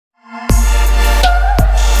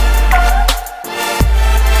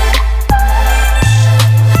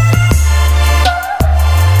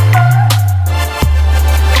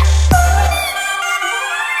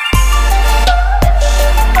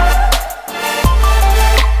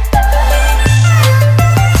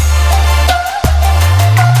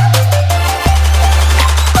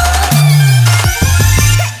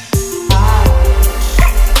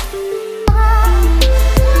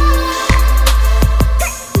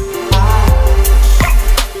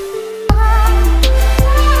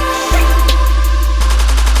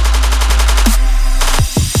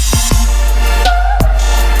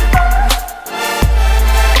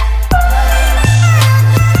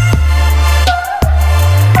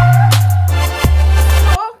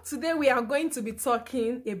are going to be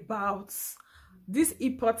talking about this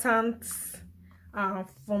important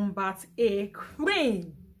Funbat A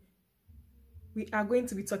cream. We are going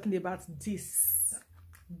to be talking about this.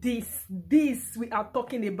 We are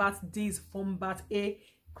talking about this Funbat A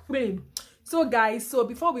cream. So guys, so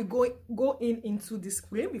before we go into this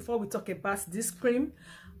cream, before we talk about this cream,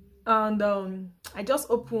 and I just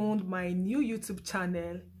opened my new YouTube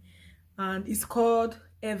channel, and it's called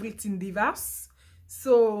Everything Divas.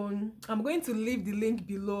 So I'm going to leave the link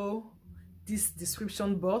below this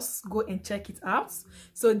description box. Go and check it out.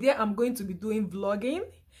 So there I'm going to be doing vlogging.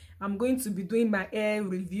 I'm going to be doing my hair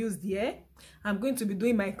reviews there. I'm going to be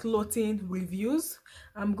doing my clothing reviews.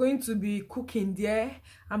 I'm going to be cooking there.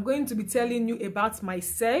 I'm going to be telling you about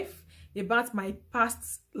myself, about my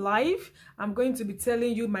past life. I'm going to be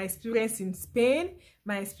telling you my experience in Spain,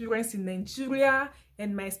 my experience in Nigeria,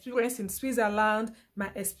 and my experience in Switzerland, my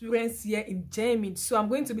experience here in Germany. So I'm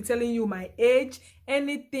going to be telling you my age.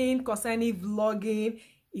 Anything concerning vlogging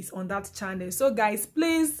is on that channel. So guys,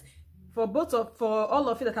 please, for all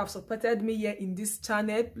of you that have supported me here in this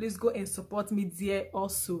channel, please go and support me there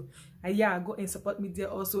also. Yeah, go and support me there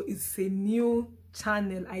also. It's a new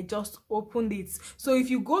channel. I just opened it. So if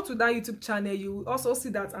you go to that YouTube channel, you will also see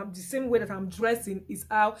that I'm the same way that I'm dressing is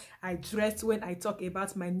how I dress when I talk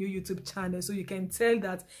about my new YouTube channel. So you can tell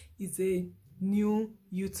that it's a new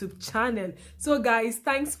YouTube channel. So guys,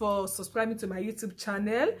 thanks for subscribing to my YouTube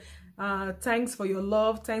channel. Thanks for your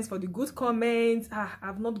love. Thanks for the good comments.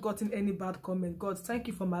 I've not gotten any bad comment. God, thank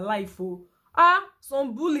you for my life. Oh,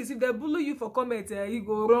 some bullies, if they bully you for comment, you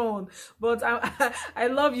go wrong. But I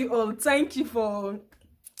love you all. Thank you for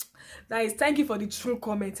guys. Thank you for the true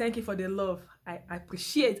comment. Thank you for the love. I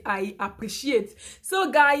appreciate.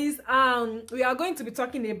 So guys, we are going to be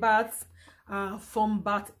talking about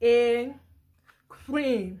Funbat A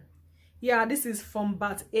cream. Yeah, this is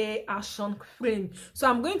Funbat A Action Cream. So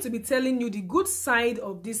I'm going to be telling you the good side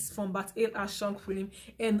of this Funbat A Action Cream,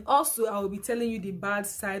 and also I will be telling you the bad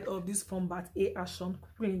side of this Funbat A Action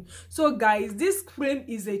Cream. So guys, this cream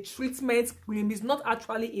is a treatment cream. It's not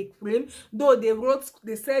actually a cream, though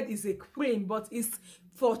they said it's a cream, but it's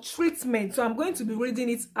for treatment. So I'm going to be reading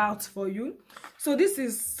it out for you. So this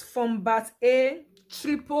is Funbat A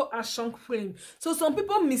Triple Action Cream. So some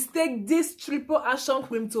people mistake this Triple Action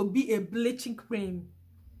Cream to be a bleaching cream.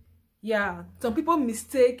 Yeah, some people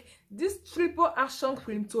mistake this Triple Action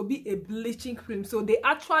Cream to be a bleaching cream. So they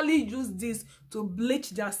actually use this to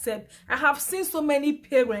bleach themselves. I have seen so many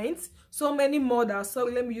parents, so many mothers,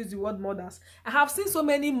 sorry, let me use the word mothers. I have seen so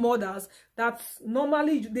many mothers that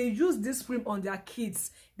normally they use this cream on their kids.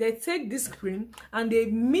 They take this cream and they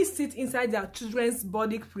mix it inside their children's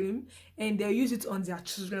body cream and they use it on their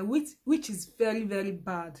children, which is very, very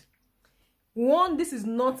bad. One, this is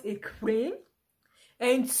not a cream.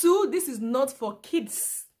 And two, this is not for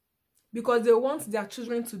kids because they want their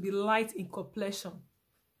children to be light in complexion.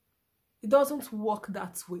 It doesn't work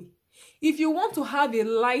that way. If you want to have a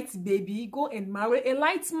light baby, go and marry a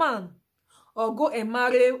light man, or go and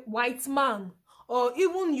marry a white man, or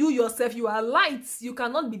even you yourself, you are light. You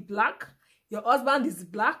cannot be black. Your husband is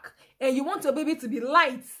black and you want your baby to be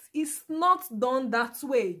light. It's not done that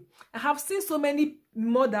way. I have seen so many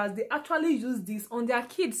mothers, they actually use this on their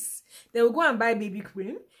kids. They will go and buy baby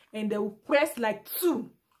cream and they will press like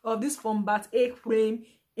 2 of this Funbat A cream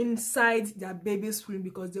inside their baby's cream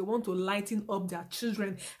because they want to lighten up their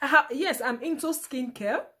children. Yes, I'm into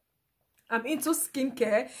skincare.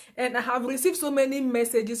 And I have received so many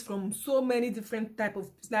messages from so many different type of,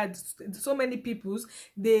 like, so many peoples.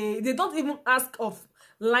 They don't even ask of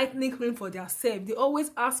lightening cream for themselves. They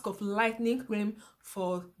always ask of lightening cream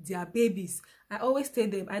for their babies. I always tell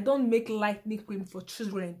them I don't make lightening cream for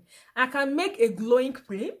children. I can make a glowing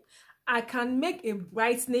cream. I can make a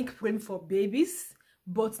brightening cream for babies,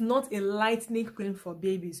 but not a lightening cream for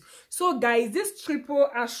babies. So guys, this Triple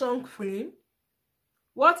Action Cream,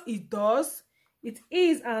 what it does, it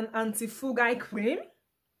is an antifungal cream,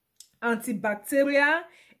 antibacterial,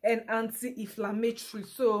 and anti-inflammatory.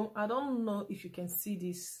 So I don't know if you can see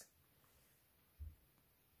this.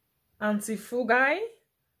 Antifungal,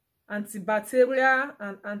 antibacterial,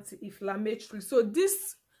 and anti-inflammatory. So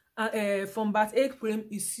this Funbat A cream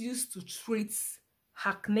is used to treat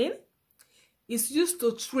acne. It's used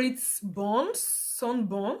to treat burns,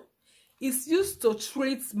 sunburn. It's used to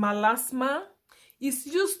treat melasma. It's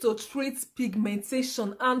used to treat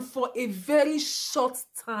pigmentation, and for a very short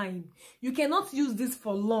time. You cannot use this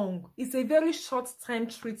for long. It's a very short time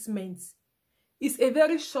treatment. It's a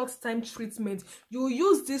very short time treatment. You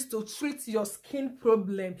use this to treat your skin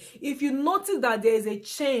problem. If you notice that there is a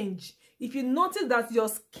change if you notice that your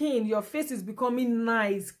skin, your face is becoming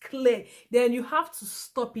nice, clear, then you have to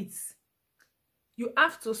stop it. You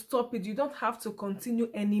have to stop it. You don't have to continue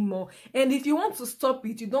anymore. And if you want to stop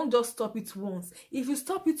it, you don't just stop it once. If you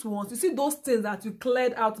stop it once, you see those things that you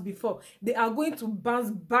cleared out before, they are going to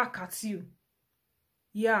bounce back at you.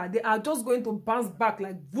 Yeah, they are just going to bounce back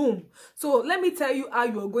like boom. So let me tell you how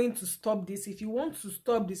you are going to stop this. If you want to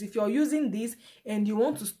stop this, if you're using this and you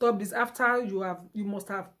want to stop this after you must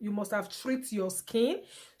have treated your skin.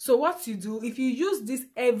 So what you do, if you use this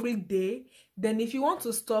every day, then if you want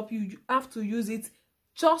to stop, you have to use it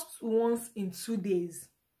just once in 2 days.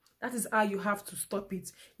 That is how you have to stop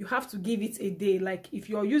it. You have to give it a day. Like if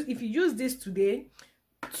you use this today,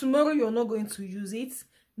 tomorrow you're not going to use it.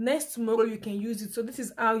 Next tomorrow you can use it. So this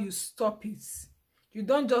is how you stop it. You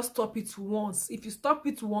don't just stop it once. If you stop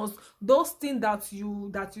it once, those things that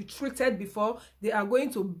you treated before, they are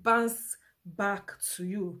going to bounce back to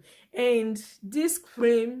you. And this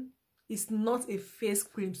cream is not a face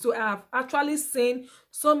cream. So I have actually seen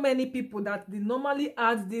so many people that they normally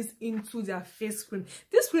add this into their face cream.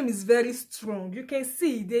 This cream is very strong. You can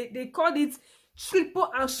see they call it triple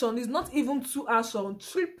action. It's not even 2 action,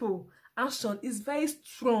 triple action. Is very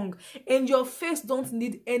strong, and your face don't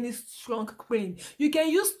need any strong cream. You can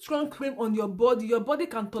use strong cream on your body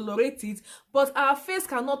can tolerate it, but our face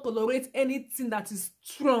cannot tolerate anything that is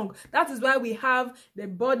strong. That is why we have the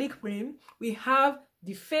body cream, we have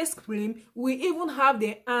the face cream, we even have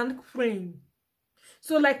the hand cream.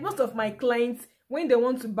 So like most of my clients, when they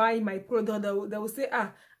want to buy my product, they will say,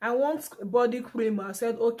 I want body cream. I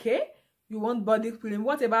said, okay, you want body cream,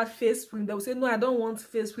 what about face cream? They will say, no, I don't want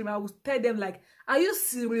face cream. I will tell them like, are you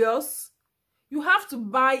serious? You have to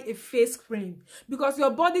buy a face cream because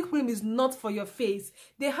your body cream is not for your face.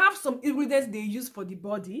 They have some ingredients they use for the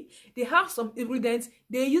body. They have some ingredients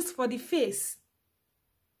they use for the face.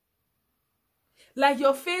 Like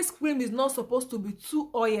your face cream is not supposed to be too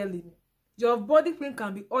oily. Your body cream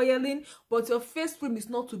can be oiling, but your face cream is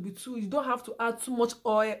not to be too. You don't have to add too much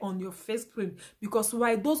oil on your face cream because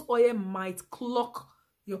why? Those oil might clog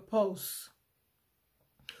your pores.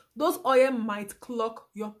 Those oil might clog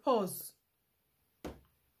your pores.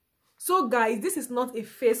 So guys, this is not a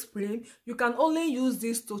face cream. You can only use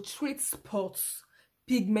this to treat spots,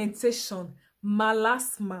 pigmentation,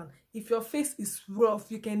 melasma. If your face is rough,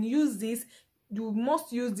 you can use this. You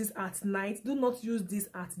must use this at night. Do not use this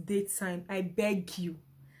at daytime. I beg you.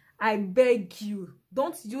 I beg you.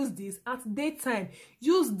 Don't use this at daytime.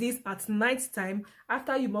 Use this at night time.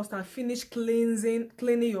 After you must have finished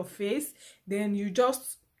cleaning your face. Then you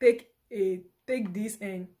just take this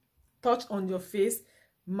and touch on your face.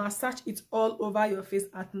 Massage it all over your face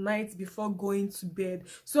at night before going to bed.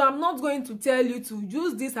 So I'm not going to tell you to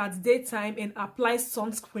use this at daytime and apply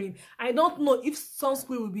sunscreen. I don't know if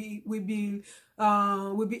sunscreen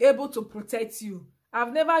will be able to protect you.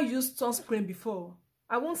 I've never used sunscreen before.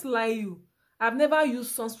 I won't lie you. I've never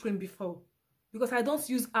used sunscreen before because I don't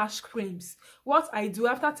use ash creams. What I do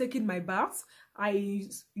after taking my bath, I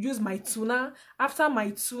use my toner. After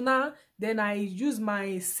my toner, then I use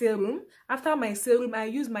my serum. After my serum, I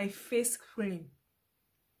use my face cream.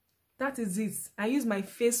 That is it. I use my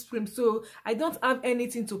face cream. So I don't have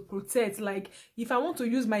anything to protect. Like if I want to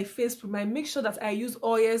use my face cream, I make sure that I use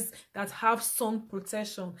oils that have sun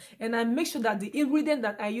protection. And I make sure that the ingredient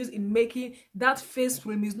that I use in making that face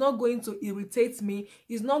cream is not going to irritate me.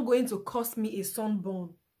 It's not going to cause me a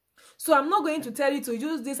sunburn. So I'm not going to tell you to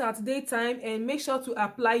use this at daytime and make sure to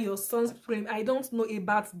apply your sunscreen. I don't know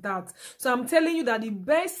about that. So I'm telling you that the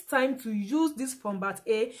best time to use this Funbat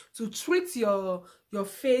A to treat your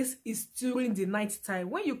face is during the night time.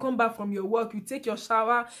 When you come back from your work, you take your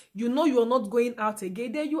shower, you know you're not going out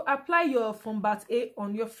again, then you apply your Funbat A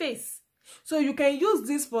on your face. So you can use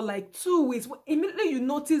this for like 2 weeks. Immediately you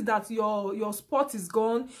notice that your spot is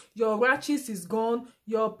gone, your rashes is gone,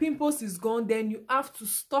 your pimples is gone, then you have to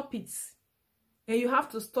stop it. And you have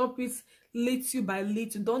to stop it little by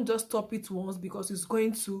little. Don't just stop it once because it's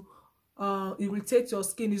going to irritate your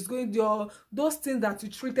skin. It's going those things that you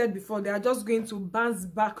treated before, they are just going to bounce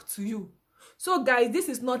back to you. So guys, this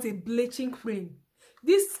is not a bleaching cream.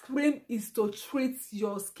 This cream is to treat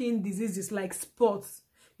your skin diseases like spots.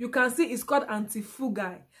 You can see it's called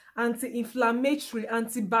anti-fungal, anti-inflammatory,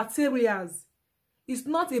 antibacterial. It's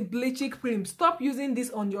not a bleaching cream. Stop using this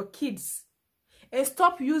on your kids. And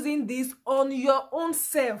stop using this on your own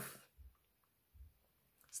self.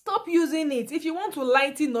 Stop using it. If you want to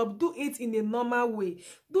lighten up, do it in a normal way.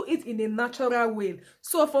 Do it in a natural way.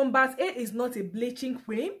 So Funbat A is not a bleaching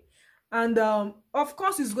cream. And of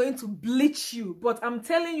course it's going to bleach you, but I'm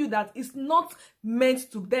telling you that it's not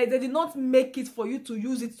meant to. They did not make it for you to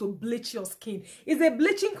use it to bleach your skin. It's a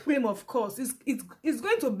bleaching cream, of course. It's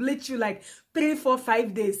going to bleach you like 3, 4,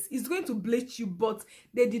 5 days. It's going to bleach you, but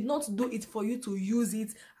they did not do it for you to use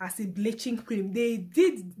it as a bleaching cream. They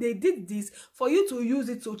did this for you to use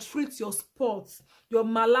it to treat your spots, your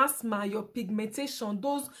melasma, your pigmentation,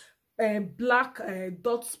 those black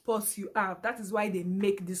dot spots you have. That is why they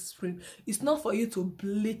make this cream. It's not for you to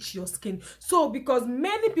bleach your skin. So because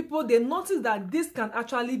many people, they notice that this can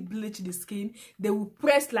actually bleach the skin, they will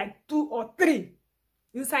press like 2 or 3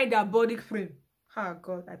 inside their body cream. Oh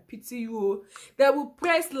God, I pity you. They will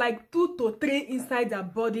press like 2 to 3 inside their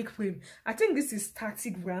body cream. I think this is 30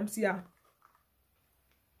 grams. Yeah,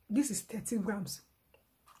 this is 30 grams.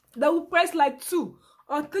 They will press like 2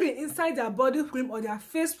 or 3 inside their body cream or their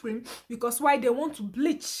face cream, because why? They want to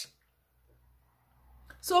bleach.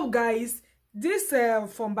 So guys, this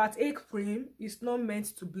Funbat A cream is not meant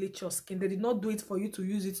to bleach your skin. They did not do it for you to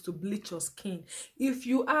use it to bleach your skin. If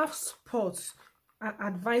you have spots, I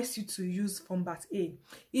advise you to use Funbat A.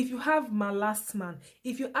 If you have melasma,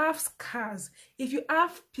 if you have scars, if you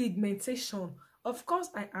have pigmentation, of course,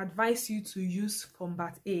 I advise you to use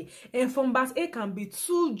Funbat A. And Funbat A can be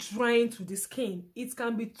too drying to the skin. It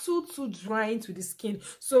can be too drying to the skin.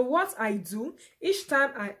 So what I do, each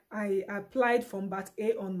time I applied Funbat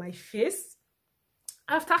A on my face,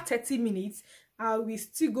 after 30 minutes, I will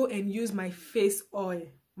still go and use my face oil,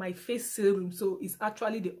 my face serum. So it's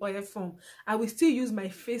actually the oil form. I will still use my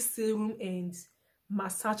face serum and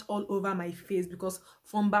massage all over my face, because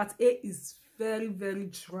Funbat A is very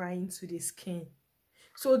drying to the skin.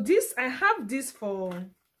 So this, I have this for,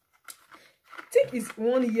 I think it's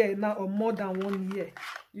 1 year now, or more than 1 year.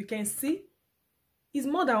 You can see it's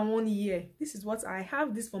more than 1 year. This is what I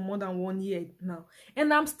have, this for more than 1 year now,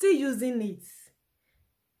 and I'm still using it.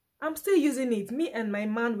 I'm still using it. Me and my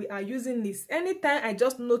man, we are using this. Anytime I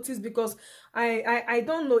just notice, because I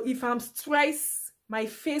don't know, if I'm stressed, my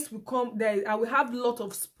face will come there. I will have a lot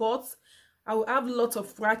of spots. I will have lots of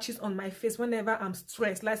scratches on my face whenever I'm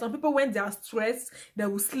stressed. Like some people, when they are stressed, they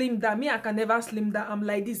will slim down. Me, I can never slim down. I'm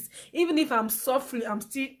like this. Even if I'm suffering, I'm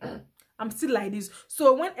still like this.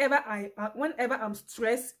 So whenever I'm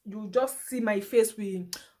stressed, you just see my face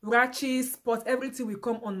with scratches, spots, everything will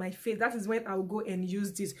come on my face. That is when I'll go and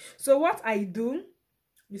use this. So what I do,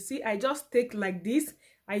 you see, I just take like this.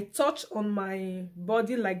 I touch on my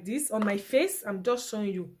body like this, on my face. I'm just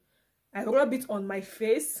showing you. I rub it on my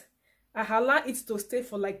face. I allow it to stay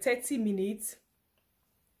for like 30 minutes.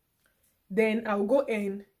 Then I'll go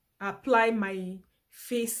and apply my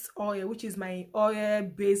face oil, which is my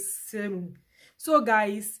oil-based serum. So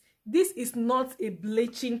guys, this is not a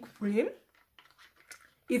bleaching cream.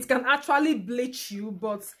 It can actually bleach you,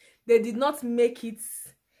 but they did not make it.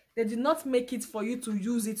 They did not make it for you to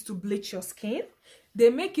use it to bleach your skin. They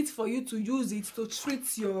make it for you to use it to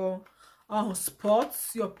treat your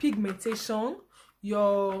spots, your pigmentation,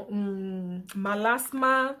 your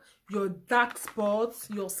melasma, your dark spots,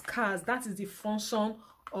 your scars. That is the function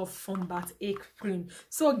of Funbat A cream.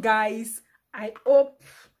 So guys, I hope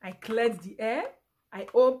I cleared the air. I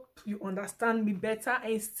hope you understand me better.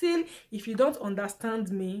 And still, if you don't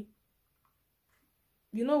understand me,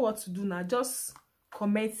 you know what to do now. Just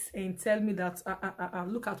comment and tell me that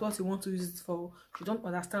look at what you want to use it for. If you don't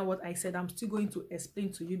understand what I said, I'm still going to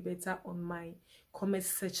explain to you better on my comment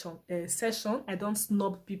section. I don't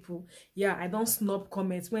snub people. Yeah, I don't snub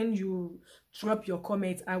comments. When you drop your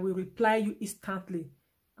comment, I will reply you instantly.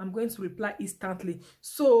 I'm going to reply instantly.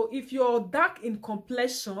 So if you're dark in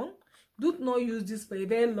complexion, do not use this for a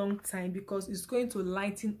very long time, because it's going to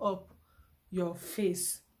lighten up your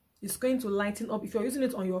face. It's going to lighten up. If you're using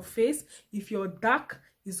it on your face, if you're dark,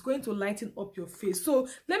 it's going to lighten up your face. So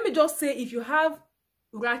let me just say, if you have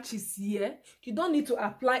rashes here, you don't need to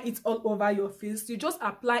apply it all over your face. You just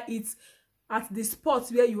apply it at the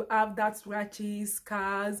spots where you have that rashes,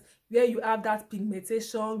 scars, where you have that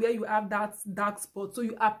pigmentation, where you have that dark spot. So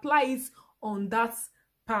you apply it on that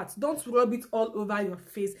part. Don't rub it all over your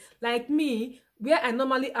face. Like me, where I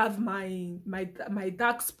normally have my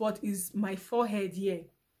dark spot is my forehead here.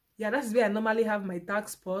 Yeah, that's where I normally have my dark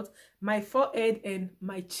spot, my forehead and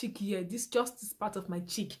my cheek here. This part of my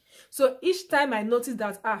cheek. So each time I notice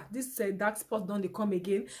that this dark spot don't come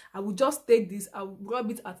again, I will just take this, I will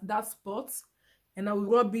rub it at that spot, and I will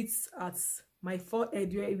rub it at my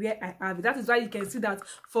forehead where I have it. That is why you can see that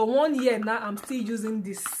for 1 year now I'm still using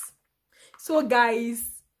this. So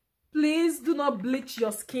guys, please do not bleach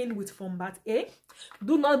your skin with Funbat A.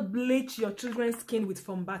 Do not bleach your children's skin with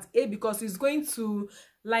Funbat A, because it's going to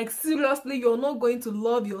Like seriously, you're not going to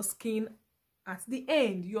love your skin at the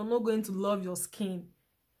end. You're not going to love your skin.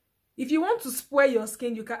 If you want to spoil your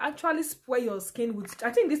skin, you can actually spoil your skin with, I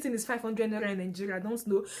think this thing is 500 naira in Nigeria, I don't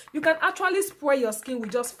know. You can actually spoil your skin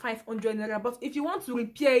with just 500 naira. But if you want to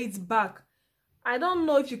repair it back, I don't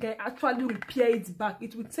know if you can actually repair it back.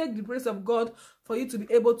 It will take the grace of God for you to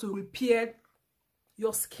be able to repair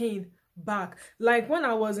your skin back. Like when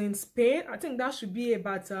I was in Spain, I think that should be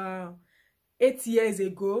about 8 years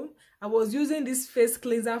ago, I was using this face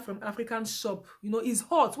cleanser from African shop. You know, it's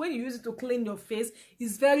hot. When you use it to clean your face,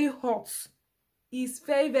 it's very hot. It's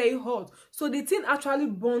very, very hot. So the thing actually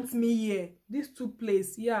burnt me here. This took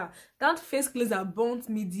place. Yeah, that face cleanser burnt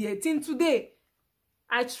me there. Till today,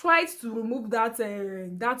 I tried to remove that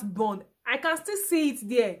burn. I can still see it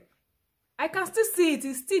there. I can still see it.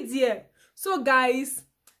 It's still there. So guys,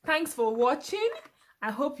 thanks for watching. I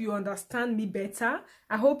hope you understand me better.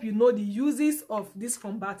 I hope you know the uses of this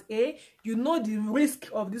Funbat A. You know the risk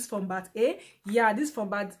of this Funbat A. Yeah, this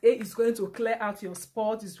Funbat A is going to clear out your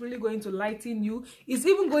spot. It's really going to lighten you. It's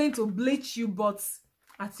even going to bleach you, but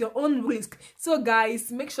at your own risk. So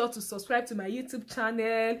guys, make sure to subscribe to my YouTube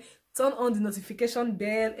channel. Turn on the notification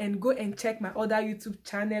bell and go and check my other YouTube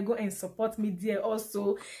channel. Go and support me there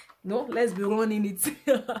also. No, let's be running it.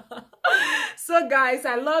 So guys,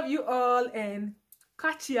 I love you all and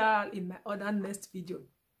catch y'all in my other next video.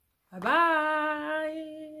 Bye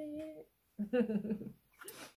bye.